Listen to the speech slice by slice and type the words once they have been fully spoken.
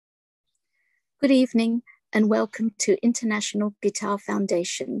Good evening and welcome to International Guitar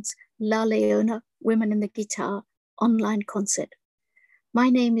Foundation's La Leona Women in the Guitar online concert. My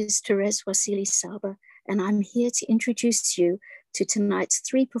name is Therese Wasili Saba and I'm here to introduce you to tonight's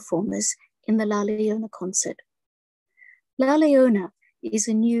three performers in the La Leona concert. La Leona is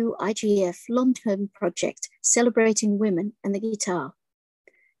a new IGF long-term project celebrating women and the guitar.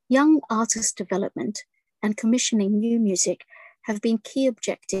 Young artist development and commissioning new music have been key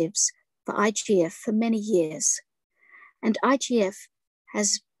objectives for IGF for many years. And IGF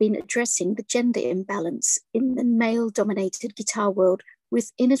has been addressing the gender imbalance in the male-dominated guitar world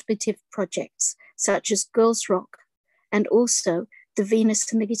with innovative projects such as Girls Rock and also the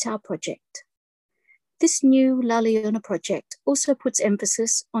Venus and the Guitar project. This new La Leona project also puts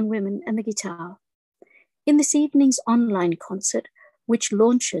emphasis on women and the guitar. In this evening's online concert, which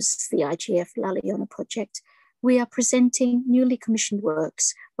launches the IGF La Leona project, we are presenting newly commissioned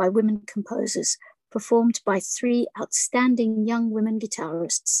works by women composers performed by three outstanding young women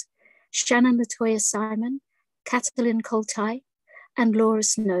guitarists, Shannon-Latoyah Simon, Katalin Koltai, and Laura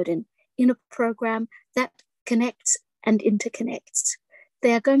Snowden, in a program that connects and interconnects.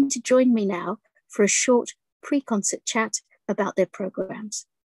 They are going to join me now for a short pre-concert chat about their programs.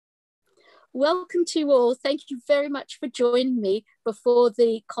 Welcome to you all. Thank you very much for joining me before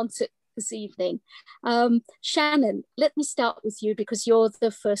the concert this evening. Shannon, let me start with you because you're the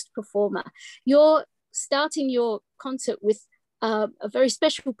first performer. You're starting your concert with a very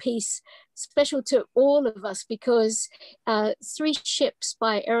special piece, special to all of us because Three Ships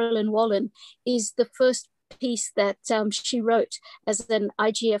by Erilyn Wallen is the first piece that she wrote as an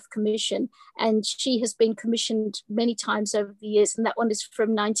IGF commission, and she has been commissioned many times over the years, and that one is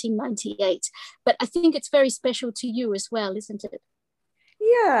from 1998. But I think it's very special to you as well, isn't it?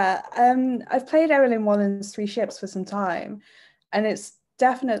 Yeah, I've played Erilyn Wallen's Three Ships for some time, and it's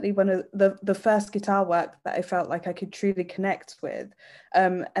definitely one of the first guitar work that I felt like I could truly connect with.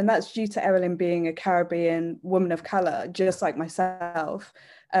 And that's due to Erilyn being a Caribbean woman of color, just like myself.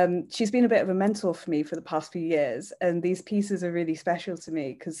 She's been a bit of a mentor for me for the past few years, and these pieces are really special to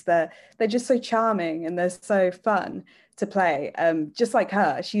me because they're just so charming and they're so fun to play. Just like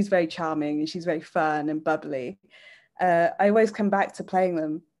her, she's very charming and she's very fun and bubbly. I always come back to playing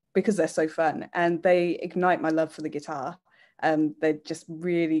them because they're so fun and they ignite my love for the guitar. They're just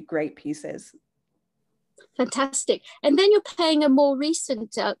really great pieces. Fantastic. And then you're playing a more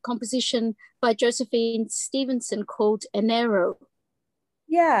recent composition by Josephine Stevenson called Enero.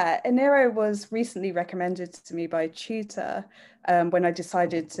 Yeah, Enero was recently recommended to me by a tutor when I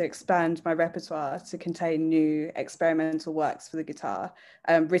decided to expand my repertoire to contain new experimental works for the guitar,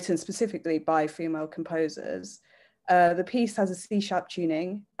 written specifically by female composers. The piece has a C-sharp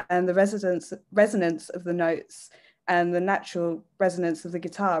tuning, and the resonance of the notes and the natural resonance of the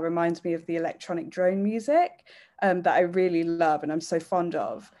guitar reminds me of the electronic drone music that I really love and I'm so fond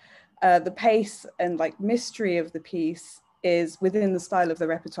of. The pace and mystery of the piece is within the style of the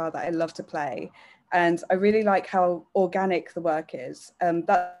repertoire that I love to play. And I really like how organic the work is.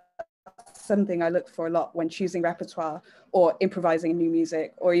 That's something I look for a lot when choosing repertoire or improvising new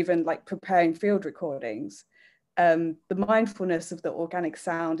music or even preparing field recordings. The mindfulness of the organic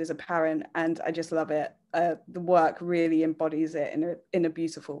sound is apparent and I just love it. The work really embodies it in a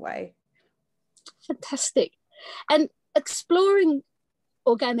beautiful way. Fantastic. And exploring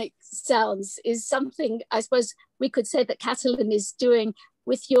organic sounds is something I suppose we could say that Katalin is doing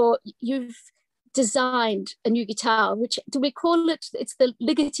with you've designed a new guitar, which do we call it? It's the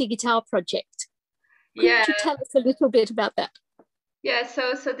Ligeti Guitar Project. Could you tell us a little bit about that? Yeah,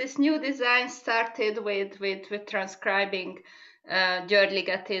 so this new design started with transcribing György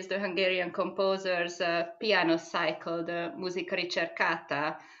Ligeti's, the Hungarian composer's piano cycle, the Musica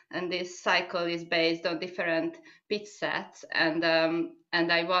Ricercata, and this cycle is based on different pitch sets, and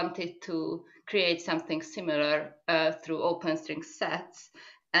I wanted to create something similar through open string sets,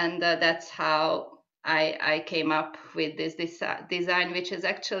 and that's how I came up with this design, which is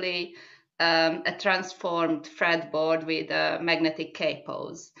actually a transformed fretboard with magnetic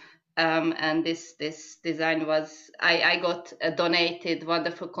capos. And this design was, I got a donated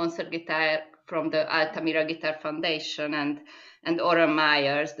wonderful concert guitar from the Altamira Guitar Foundation, and Oren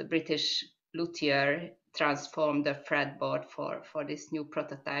Myers, the British luthier, transformed the fretboard for this new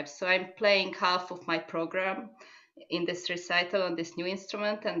prototype. So I'm playing half of my program in this recital on this new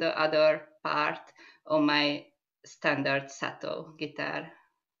instrument and the other part on my standard Sato guitar.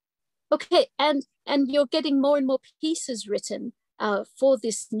 Okay, and you're getting more and more pieces written for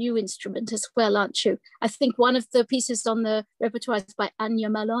this new instrument as well, aren't you? I think one of the pieces on the repertoire is by Anya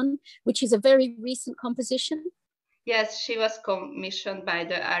Malon, which is a very recent composition. Yes, she was commissioned by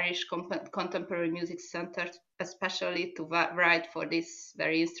the Irish Contemporary Music Centre, especially to write for this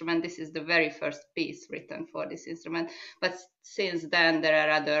very instrument. This is the very first piece written for this instrument. But since then, there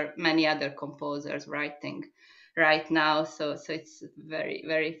are many other composers writing right now. So it's very,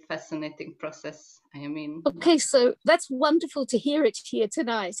 very fascinating process. I mean. Okay, so that's wonderful to hear it here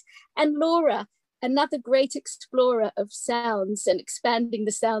tonight. And Laura, another great explorer of sounds and expanding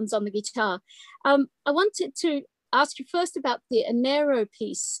the sounds on the guitar. I wanted to ask you first about the Enero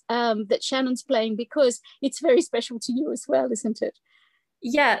piece that Shannon's playing, because it's very special to you as well, isn't it?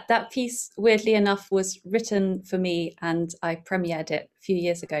 Yeah, that piece, weirdly enough, was written for me, and I premiered it a few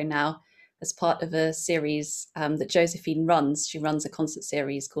years ago now as part of a series that Josephine runs. She runs a concert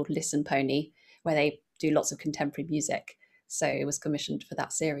series called Listen Pony, where they do lots of contemporary music. So it was commissioned for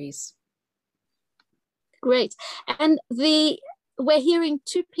that series. Great. And we're hearing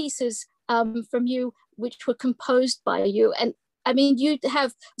two pieces from you which were composed by you. And I mean, you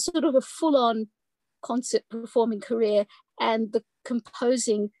have sort of a full-on concert performing career, and the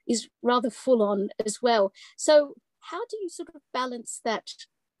composing is rather full-on as well. So how do you sort of balance that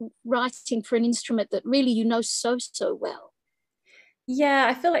writing for an instrument that really you know so well? Yeah,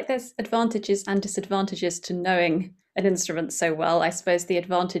 I feel like there's advantages and disadvantages to knowing an instrument so well. I suppose the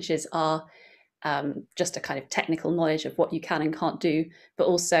advantages are just a kind of technical knowledge of what you can and can't do, but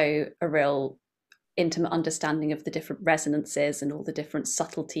also a real intimate understanding of the different resonances and all the different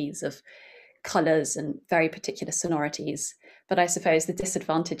subtleties of colours and very particular sonorities. But I suppose the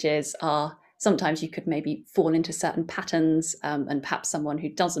disadvantages are sometimes you could maybe fall into certain patterns, and perhaps someone who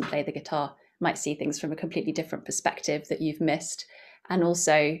doesn't play the guitar might see things from a completely different perspective that you've missed. And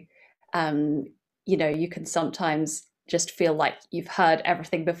also, you can sometimes just feel like you've heard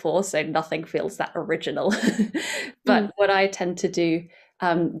everything before, so nothing feels that original. But what I tend to do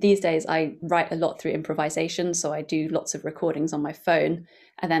these days, I write a lot through improvisation. So I do lots of recordings on my phone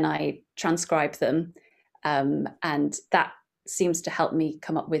and then I transcribe them. And that seems to help me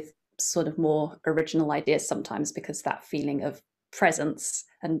come up with sort of more original ideas sometimes, because that feeling of presence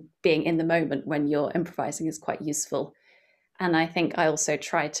and being in the moment when you're improvising is quite useful. And I think I also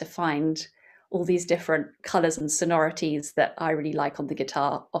try to find all these different colours and sonorities that I really like on the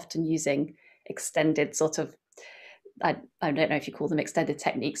guitar, often using extended sort of, I don't know if you call them extended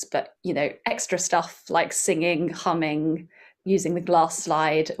techniques, but, extra stuff like singing, humming, using the glass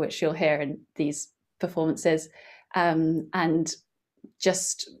slide, which you'll hear in these performances. And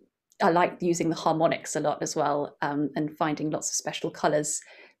just, I like using the harmonics a lot as well, and finding lots of special colours,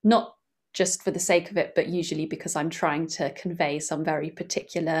 not just for the sake of it, but usually because I'm trying to convey some very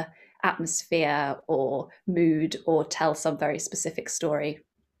particular atmosphere or mood or tell some very specific story.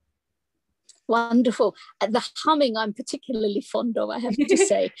 Wonderful. The humming I'm particularly fond of, I have to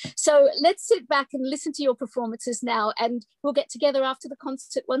say. So let's sit back and listen to your performances now, and we'll get together after the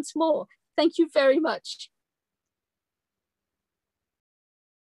concert once more. Thank you very much.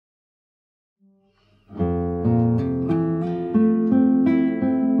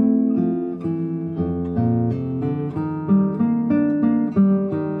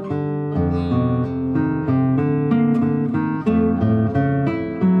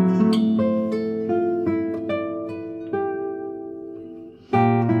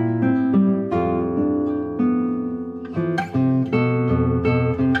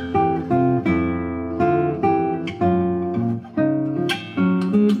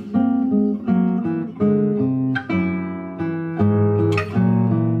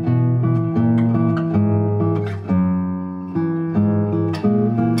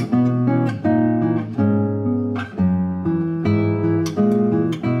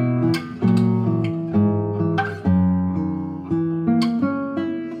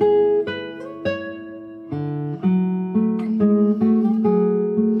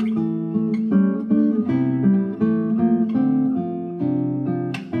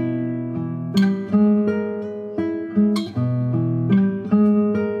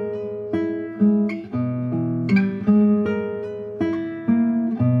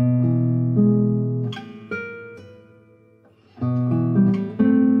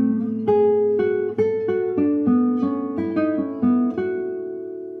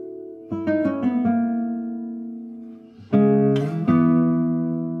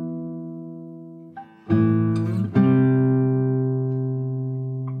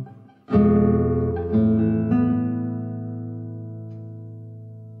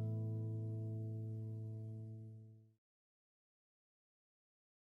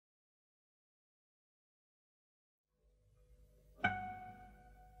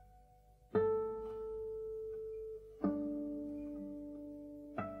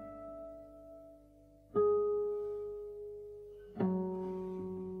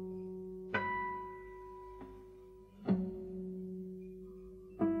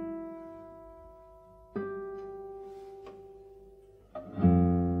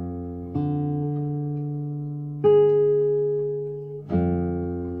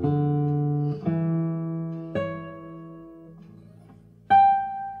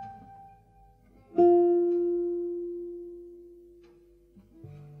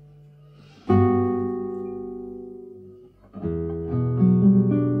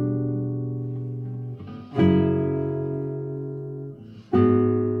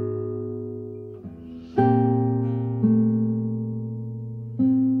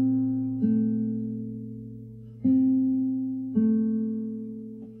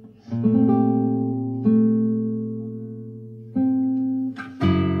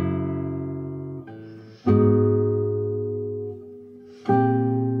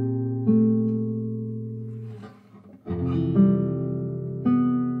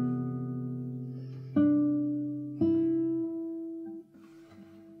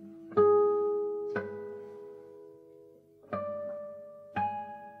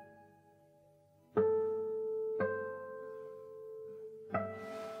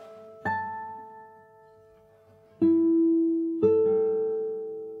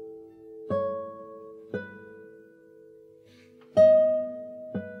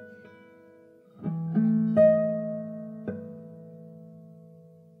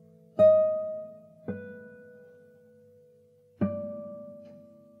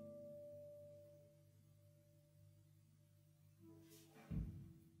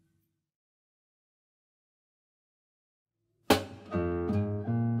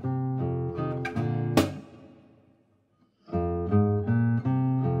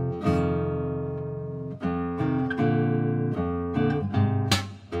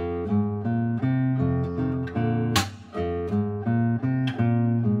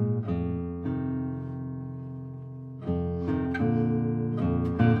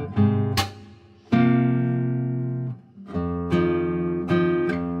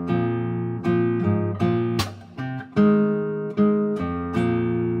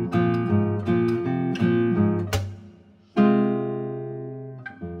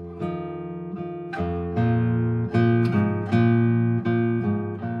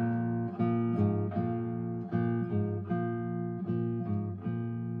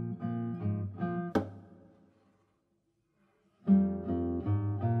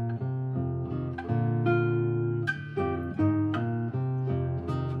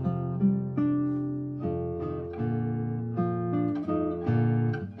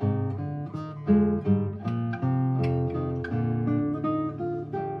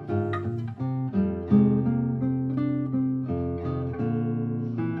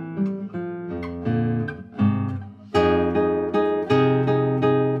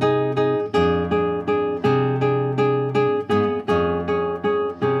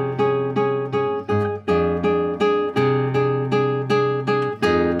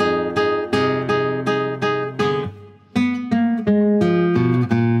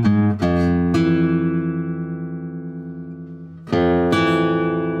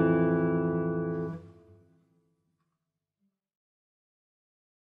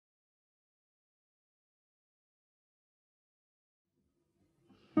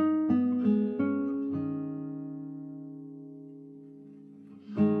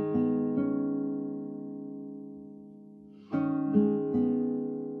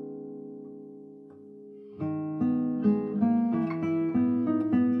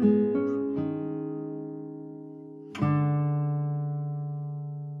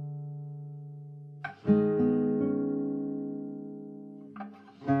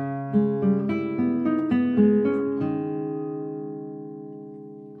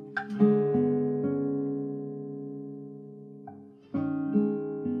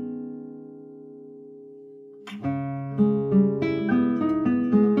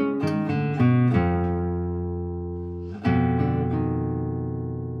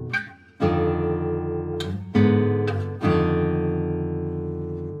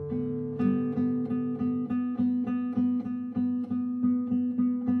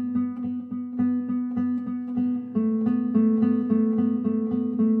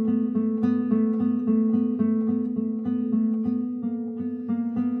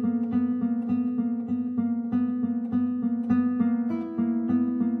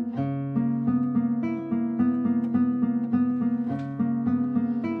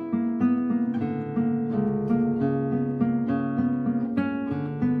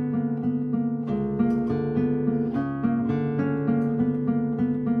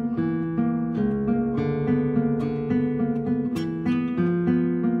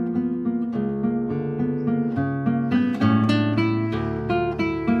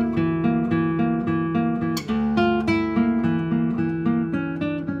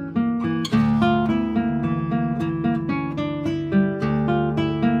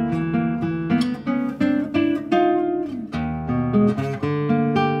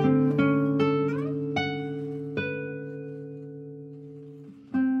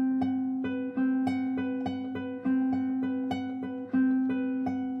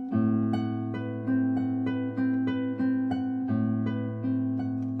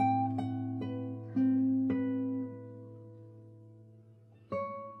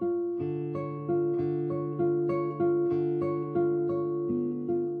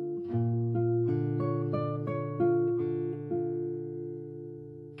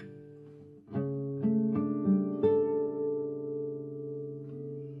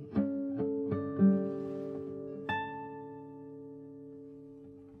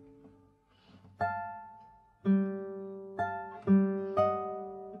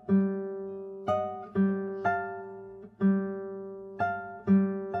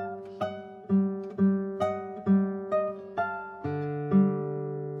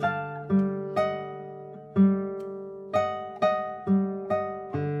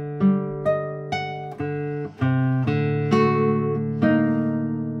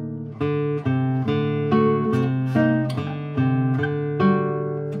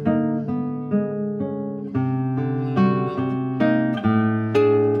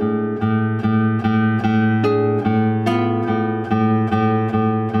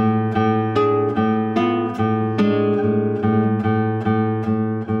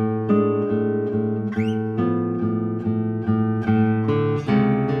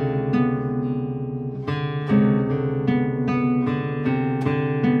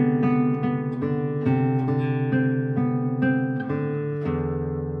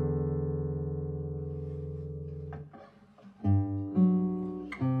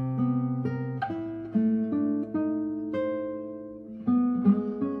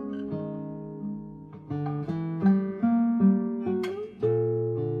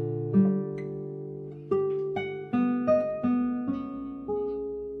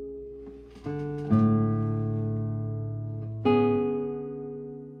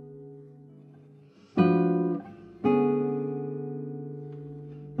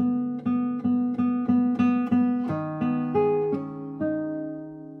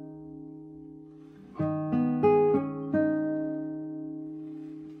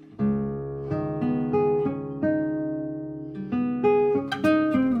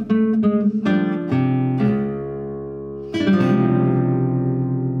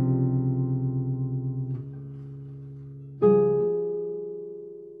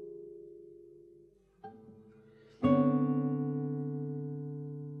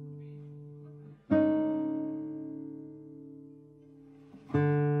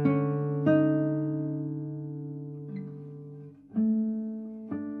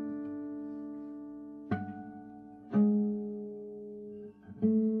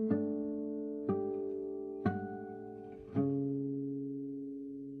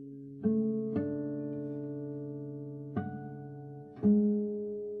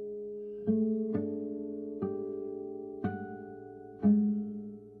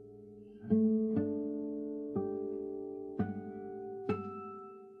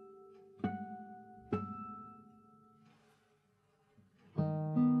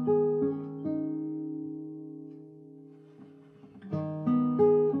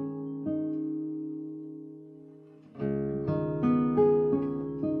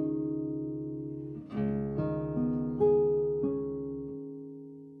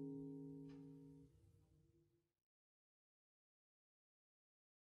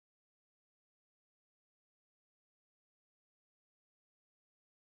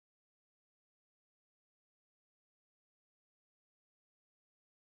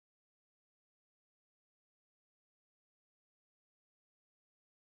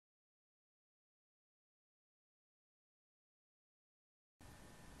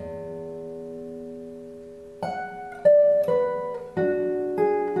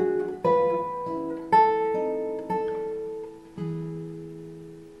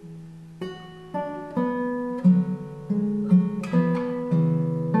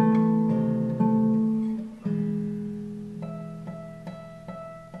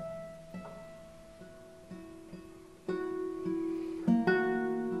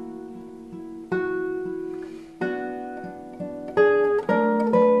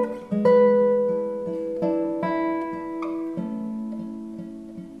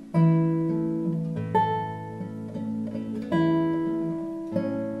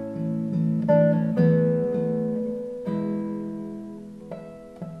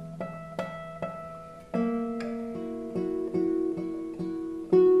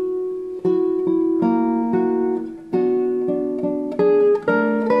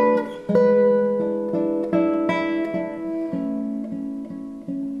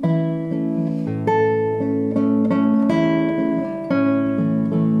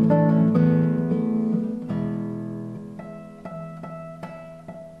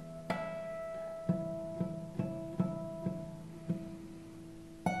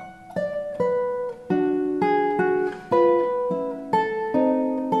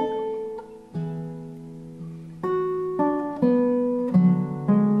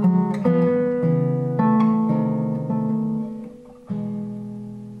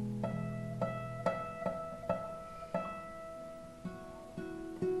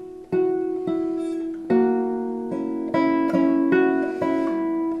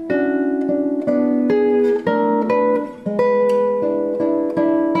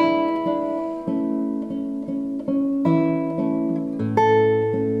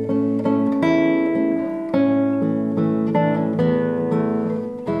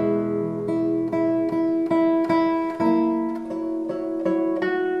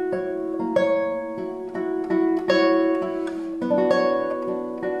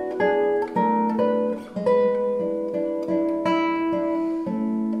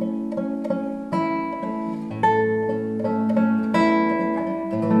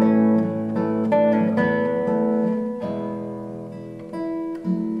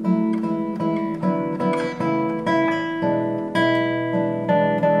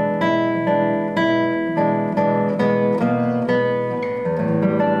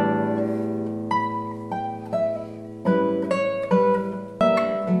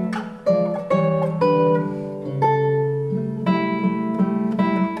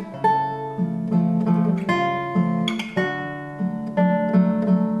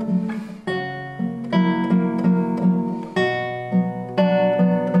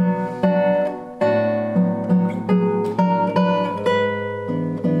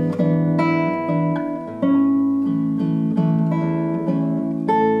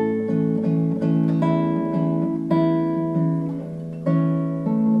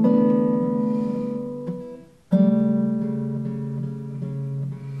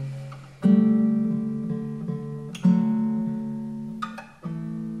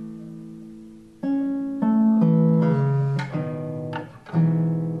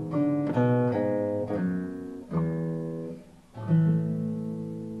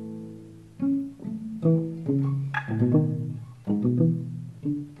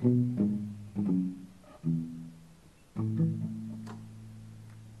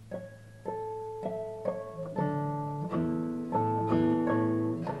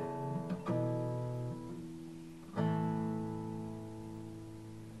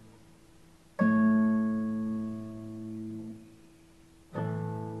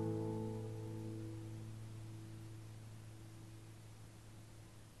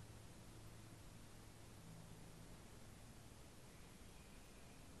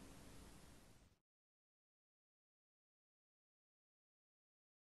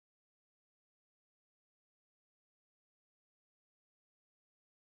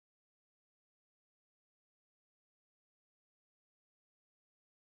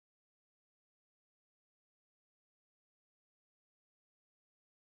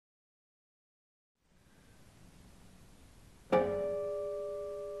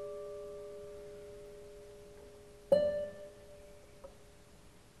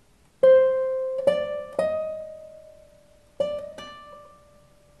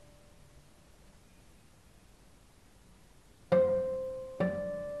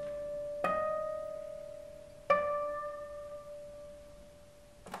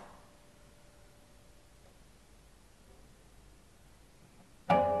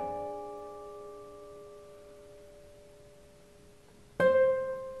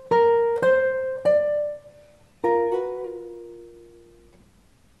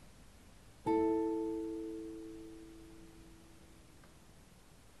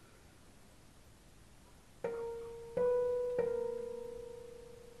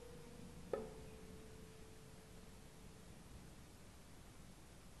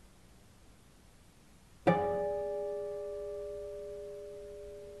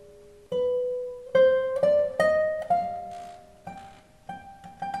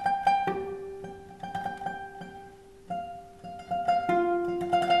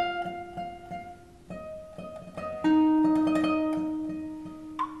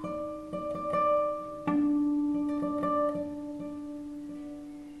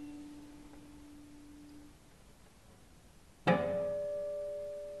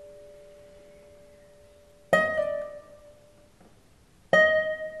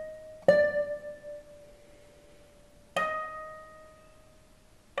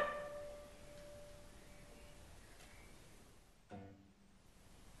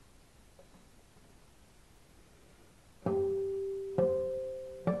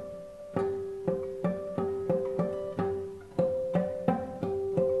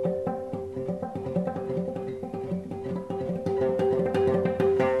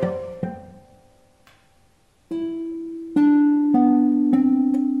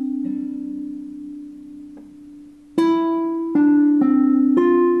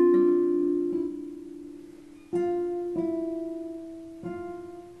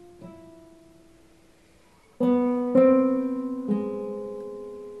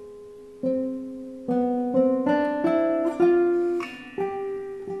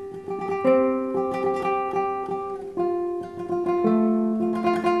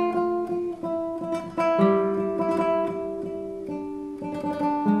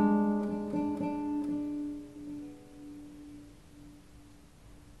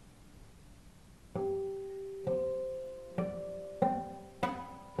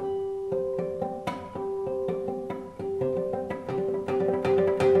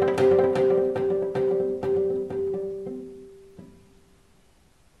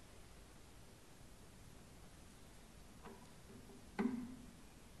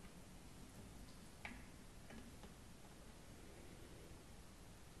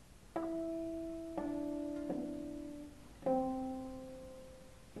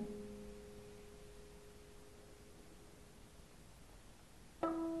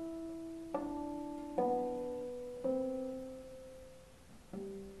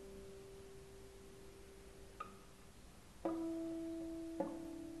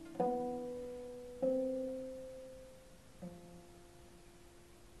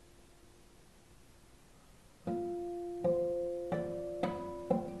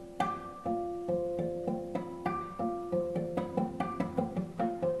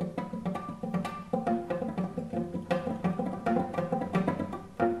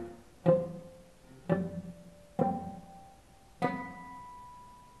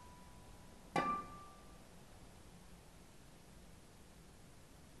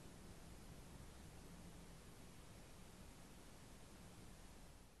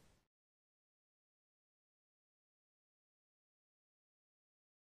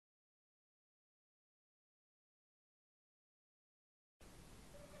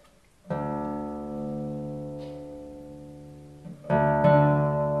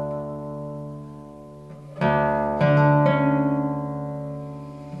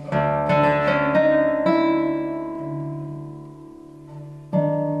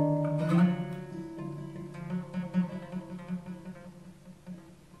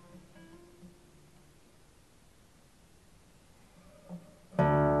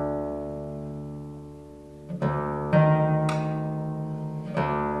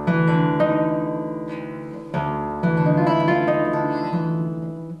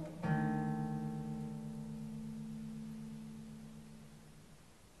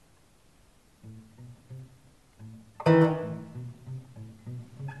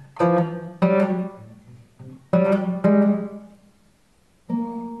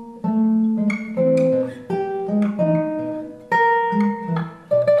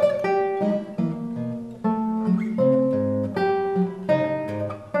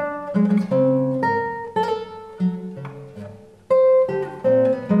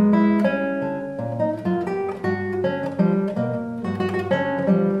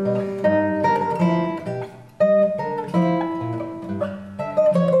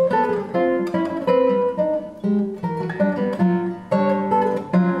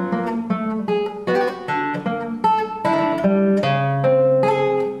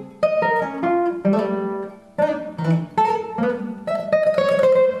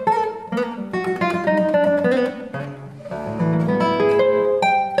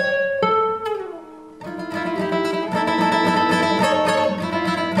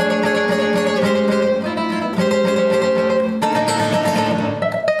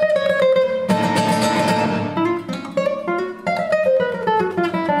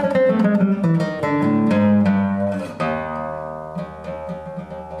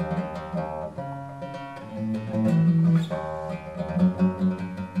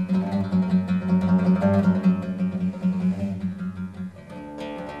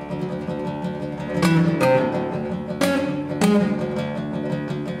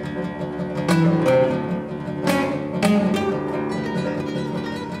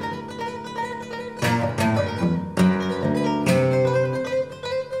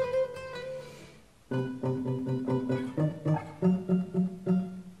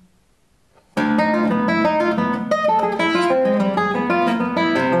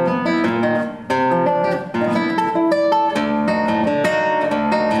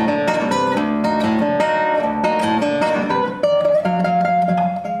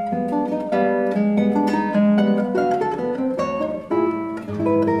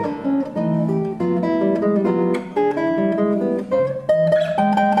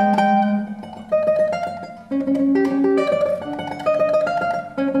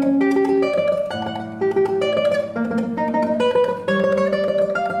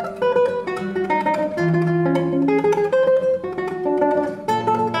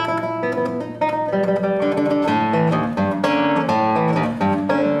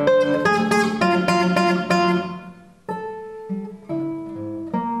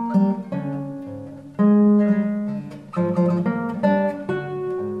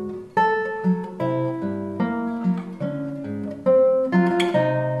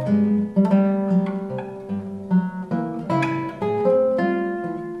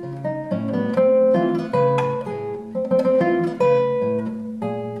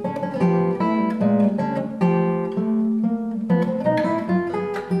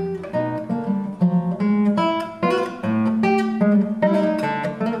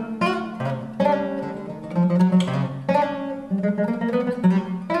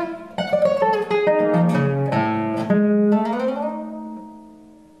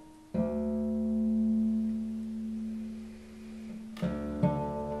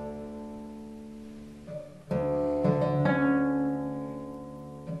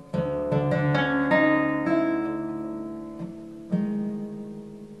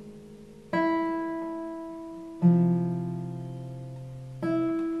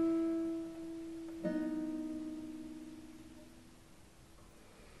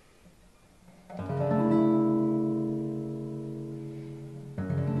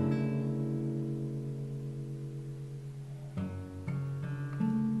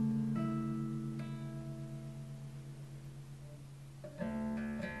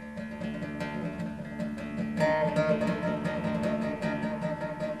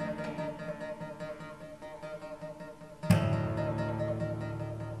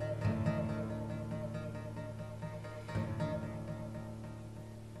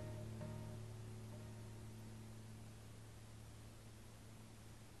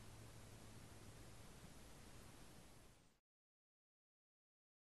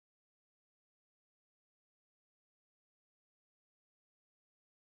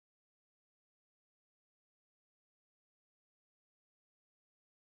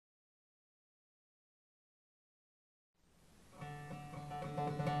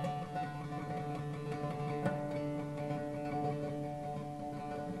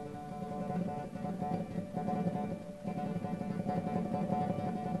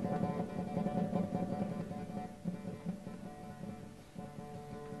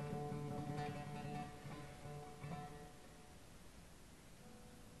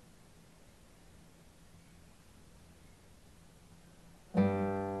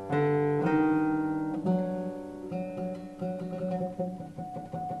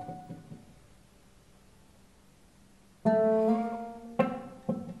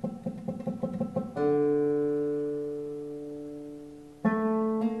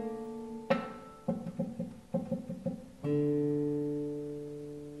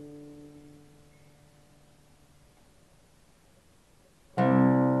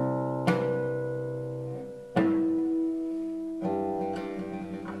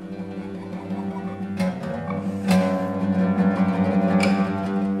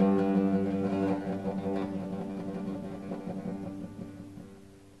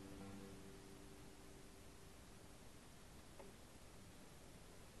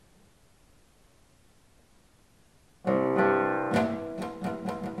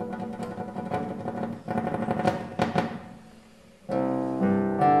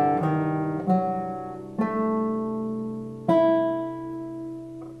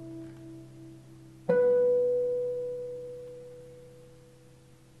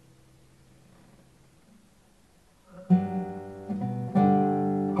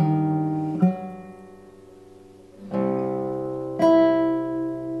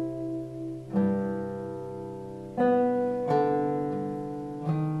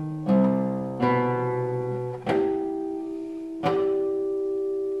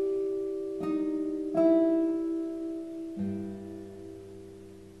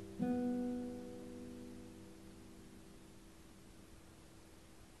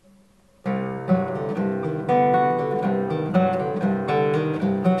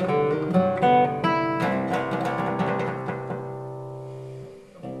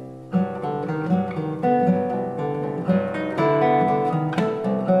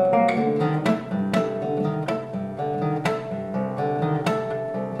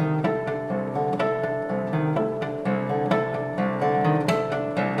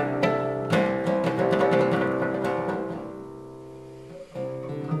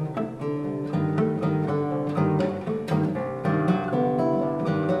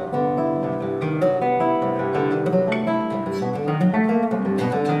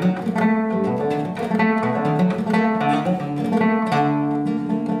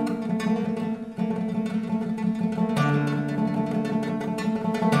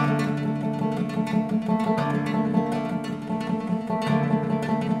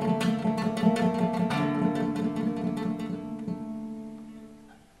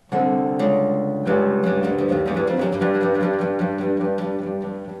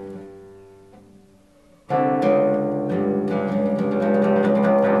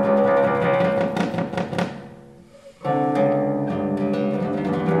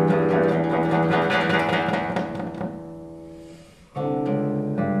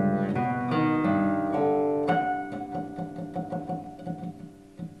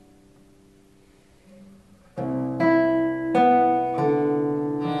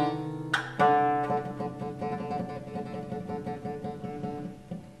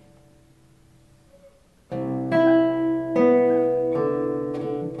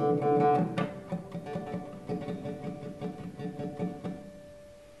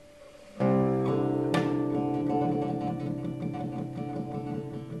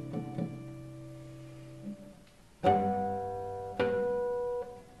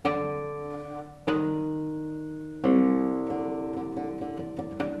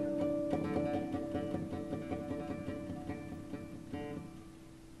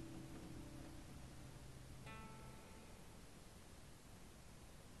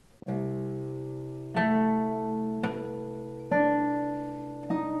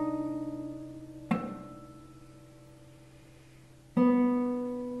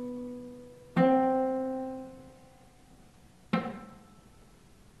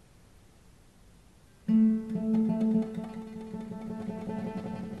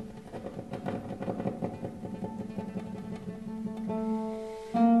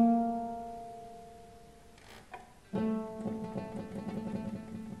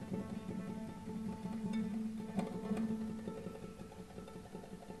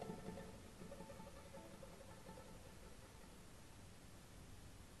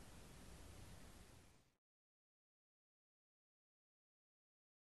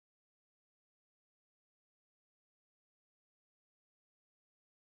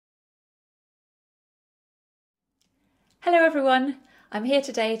 Hello everyone, I'm here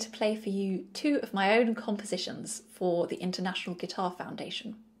today to play for you two of my own compositions for the International Guitar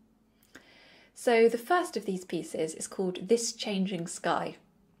Foundation. So the first of these pieces is called This Changing Sky,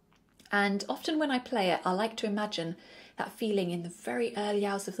 and often when I play it I like to imagine that feeling in the very early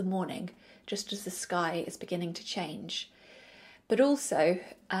hours of the morning, just as the sky is beginning to change. But also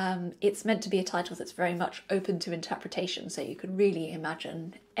it's meant to be a title that's very much open to interpretation, so you can really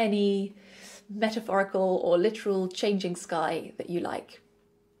imagine any metaphorical or literal changing sky that you like.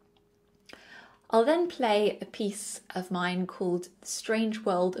 I'll then play a piece of mine called The Strange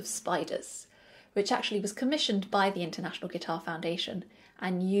World of Spiders, which actually was commissioned by the International Guitar Foundation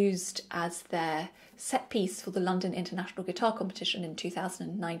and used as their set piece for the London International Guitar Competition in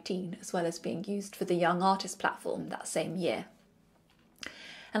 2019, as well as being used for the Young Artist platform that same year.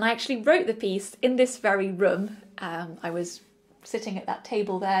 And I actually wrote the piece in this very room. I was sitting at that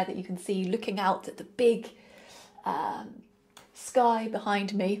table there that you can see looking out at the big sky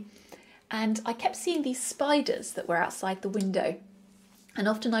behind me, and I kept seeing these spiders that were outside the window, and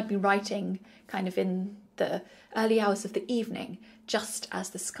often I'd be writing kind of in the early hours of the evening just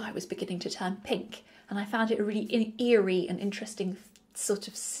as the sky was beginning to turn pink, and I found it a really eerie and interesting sort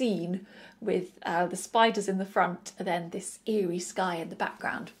of scene with the spiders in the front and then this eerie sky in the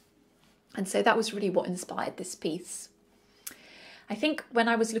background. And so that was really what inspired this piece. I think when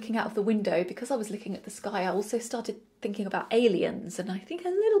I was looking out of the window, because I was looking at the sky, I also started thinking about aliens, and I think a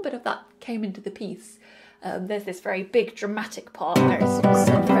little bit of that came into the piece. There's this very big dramatic part where it's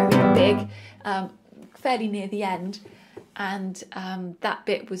also very big, fairly near the end, and that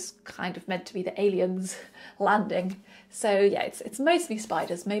bit was kind of meant to be the aliens landing. So yeah, it's mostly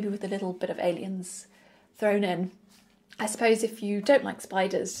spiders, maybe with a little bit of aliens thrown in. I suppose if you don't like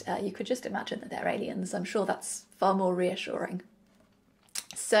spiders, you could just imagine that they're aliens. I'm sure that's far more reassuring.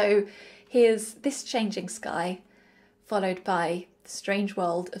 So here's This Changing Sky, followed by The Strange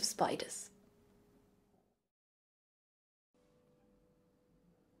World of Spiders.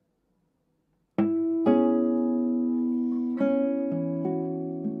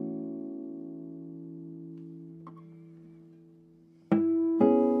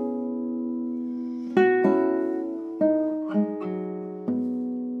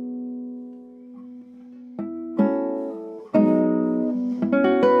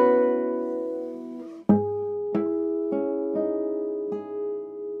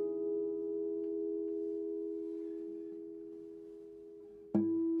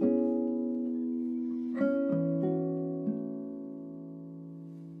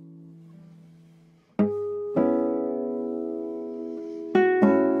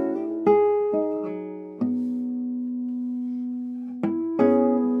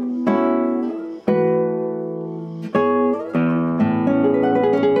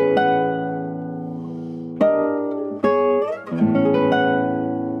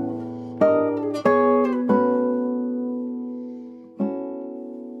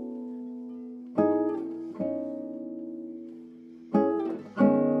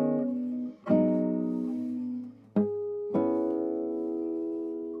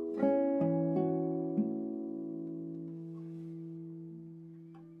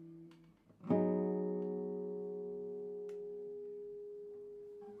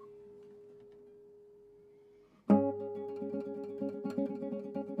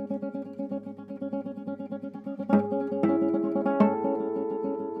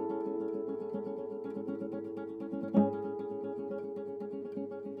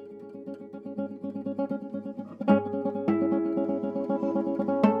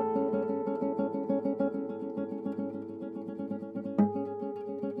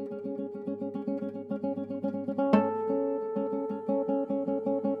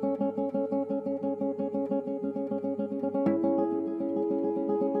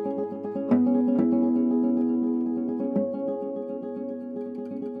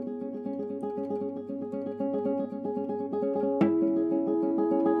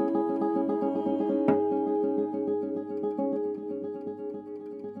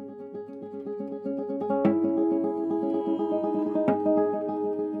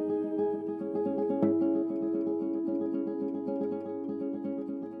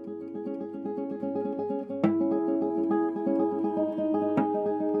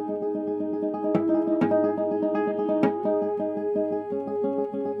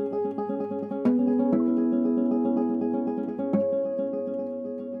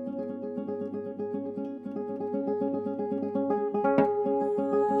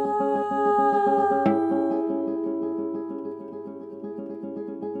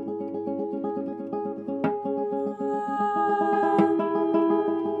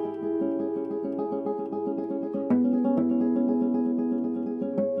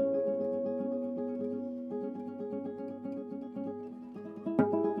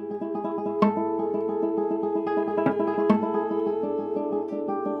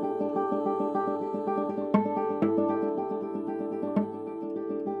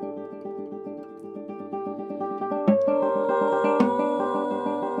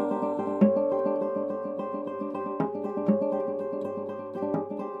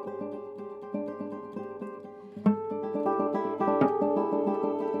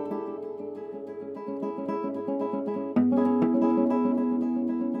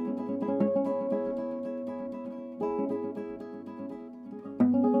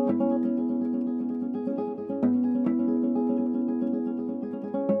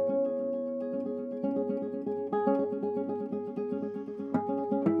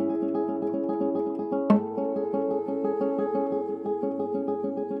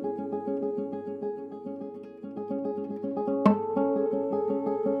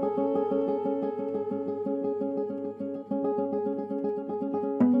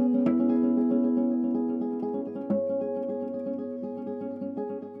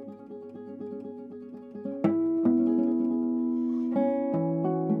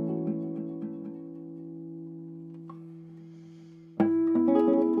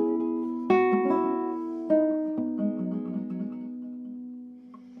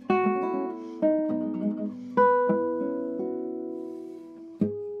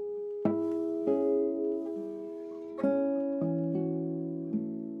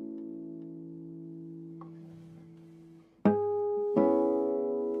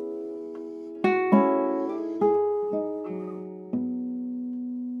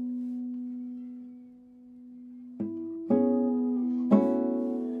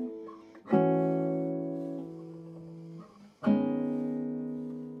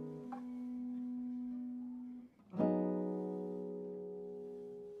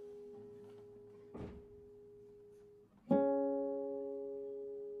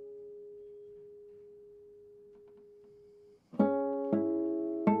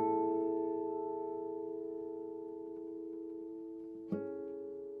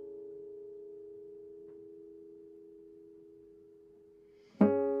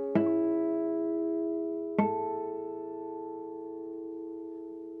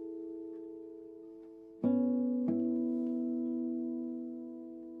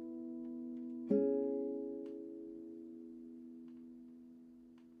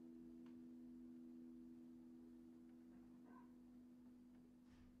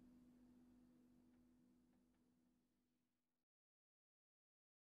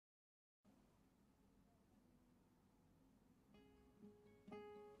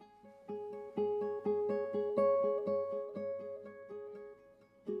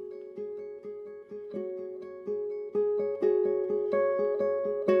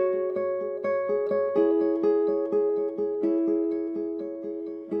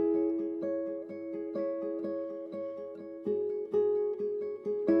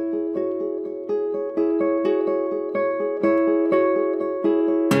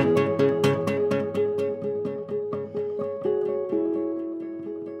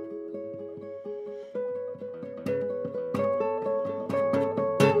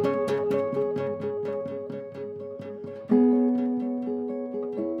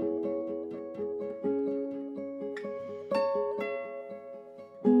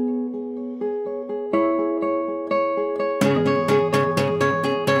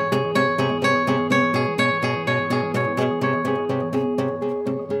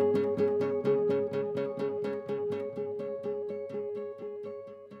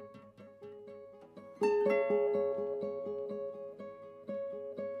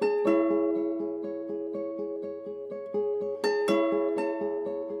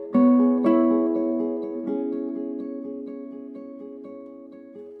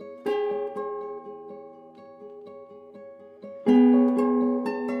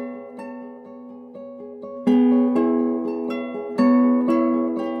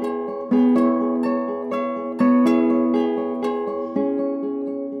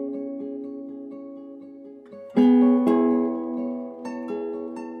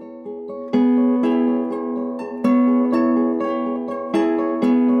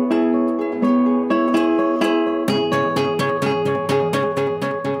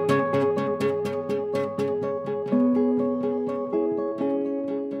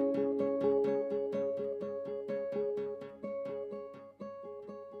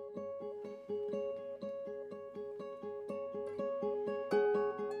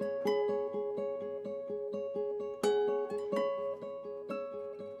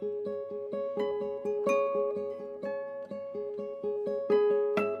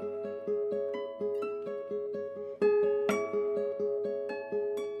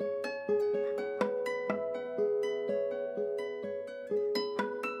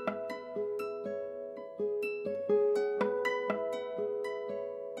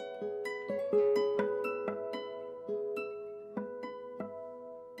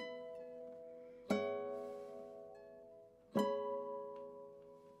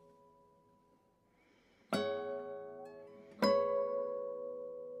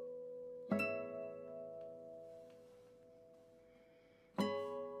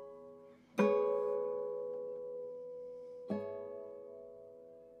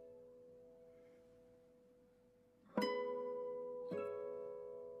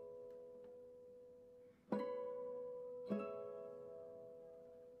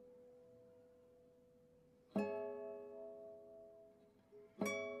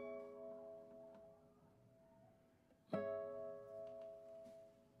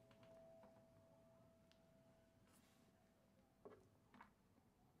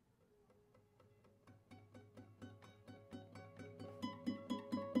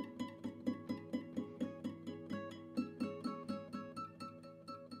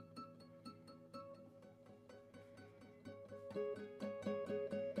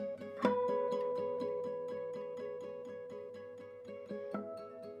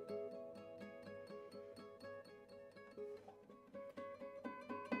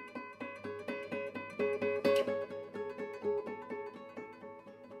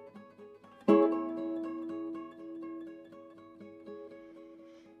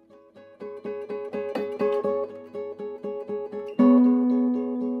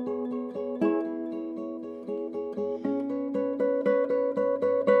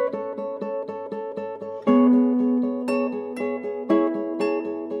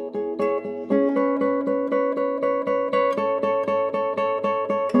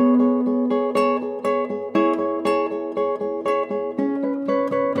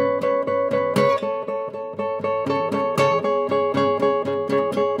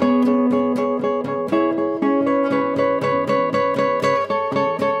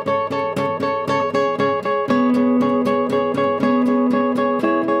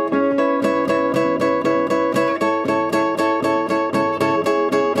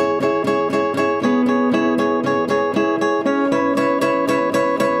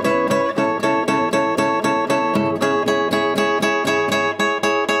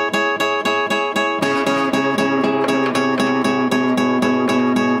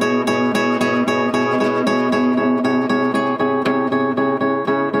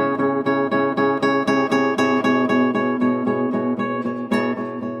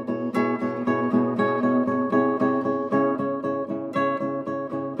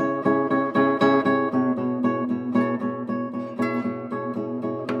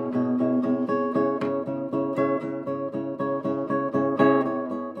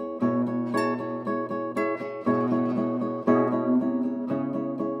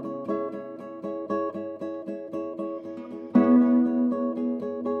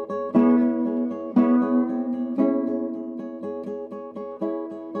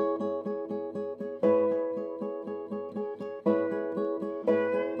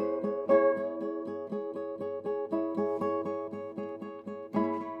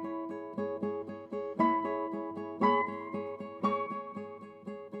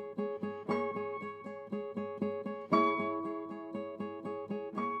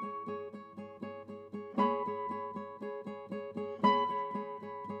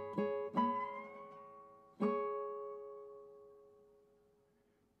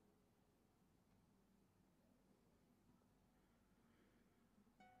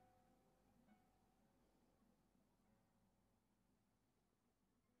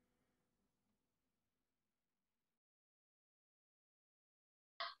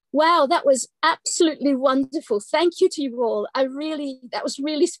 Wow, that was absolutely wonderful. Thank you to you all. That was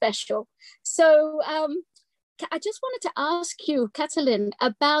really special. So I just wanted to ask you, Katalin,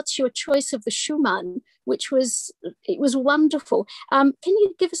 about your choice of the Schumann, it was wonderful. Can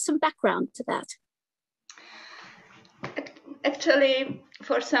you give us some background to that? Actually,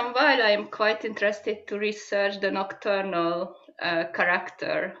 for some while, I am quite interested to research the nocturnal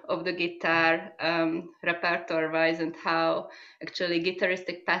character of the guitar repertoire-wise, and how actually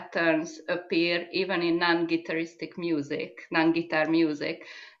guitaristic patterns appear even in non-guitaristic music, non-guitar music.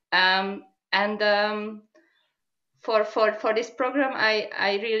 For this program,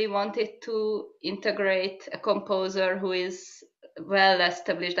 I really wanted to integrate a composer who is well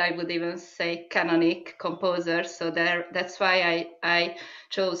established, I would even say canonic composer. So that's why I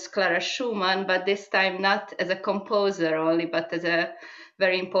chose Clara Schumann, but this time not as a composer only, but as a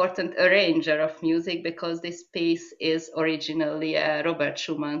very important arranger of music, because this piece is originally a Robert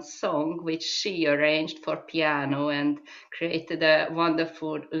Schumann song, which she arranged for piano and created a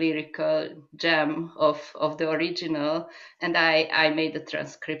wonderful lyrical gem of the original. And I made a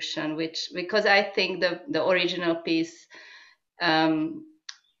transcription, because I think the original piece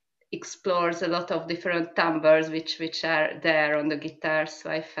explores a lot of different timbres which are there on the guitar.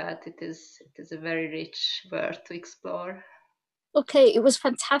 So I felt it is a very rich work to explore. Okay, it was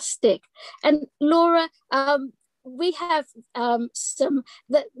fantastic. And Laura, we have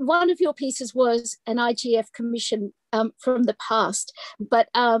one of your pieces was an IGF commission from the past, but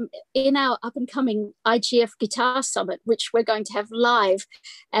in our up and coming IGF Guitar Summit, which we're going to have live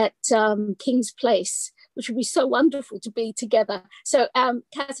at King's Place, which would be so wonderful to be together. So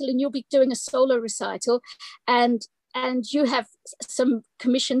Katalin, you'll be doing a solo recital, and you have some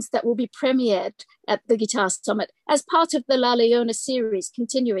commissions that will be premiered at the Guitar Summit as part of the La Leona series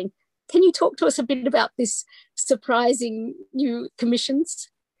continuing. Can you talk to us a bit about this surprising new commissions?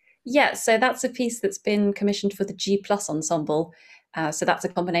 Yeah, so that's a piece that's been commissioned for the G+ ensemble. So that's a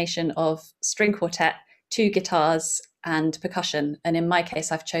combination of string quartet, 2 guitars and percussion. And in my case,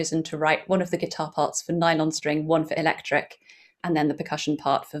 I've chosen to write one of the guitar parts for nylon string, one for electric, and then the percussion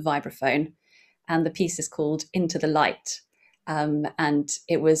part for vibraphone. And the piece is called Into the Light. And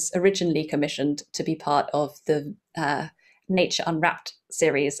it was originally commissioned to be part of the Nature Unwrapped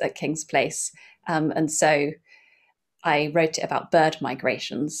series at King's Place. And so I wrote it about bird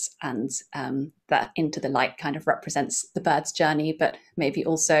migrations, and that Into the Light kind of represents the bird's journey, but maybe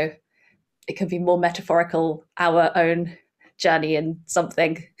also it can be more metaphorical, our own journey in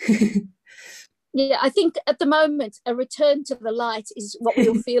something. Yeah, I think at the moment, a return to the light is what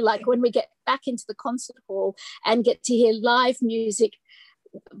we'll feel like when we get back into the concert hall and get to hear live music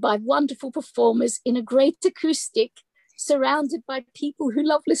by wonderful performers in a great acoustic, surrounded by people who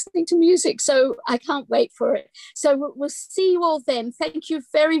love listening to music. So I can't wait for it. So we'll see you all then. Thank you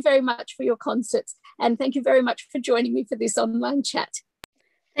very, very much for your concerts. And thank you very much for joining me for this online chat.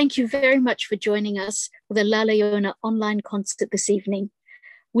 Thank you very much for joining us for the La Leona online concert this evening.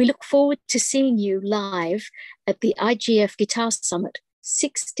 We look forward to seeing you live at the IGF Guitar Summit,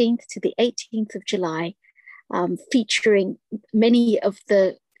 16th to the 18th of July, featuring many of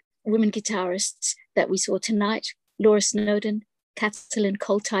the women guitarists that we saw tonight. Laura Snowden, Katalin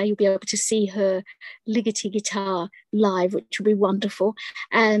Koltai, you'll be able to see her Ligeti guitar live, which will be wonderful.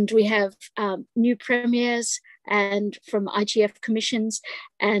 And we have new premieres and from IGF commissions,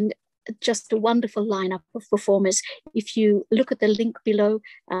 and just a wonderful lineup of performers. If you look at the link below,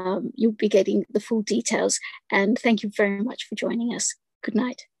 you'll be getting the full details. And thank you very much for joining us. Good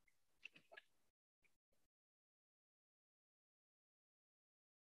night.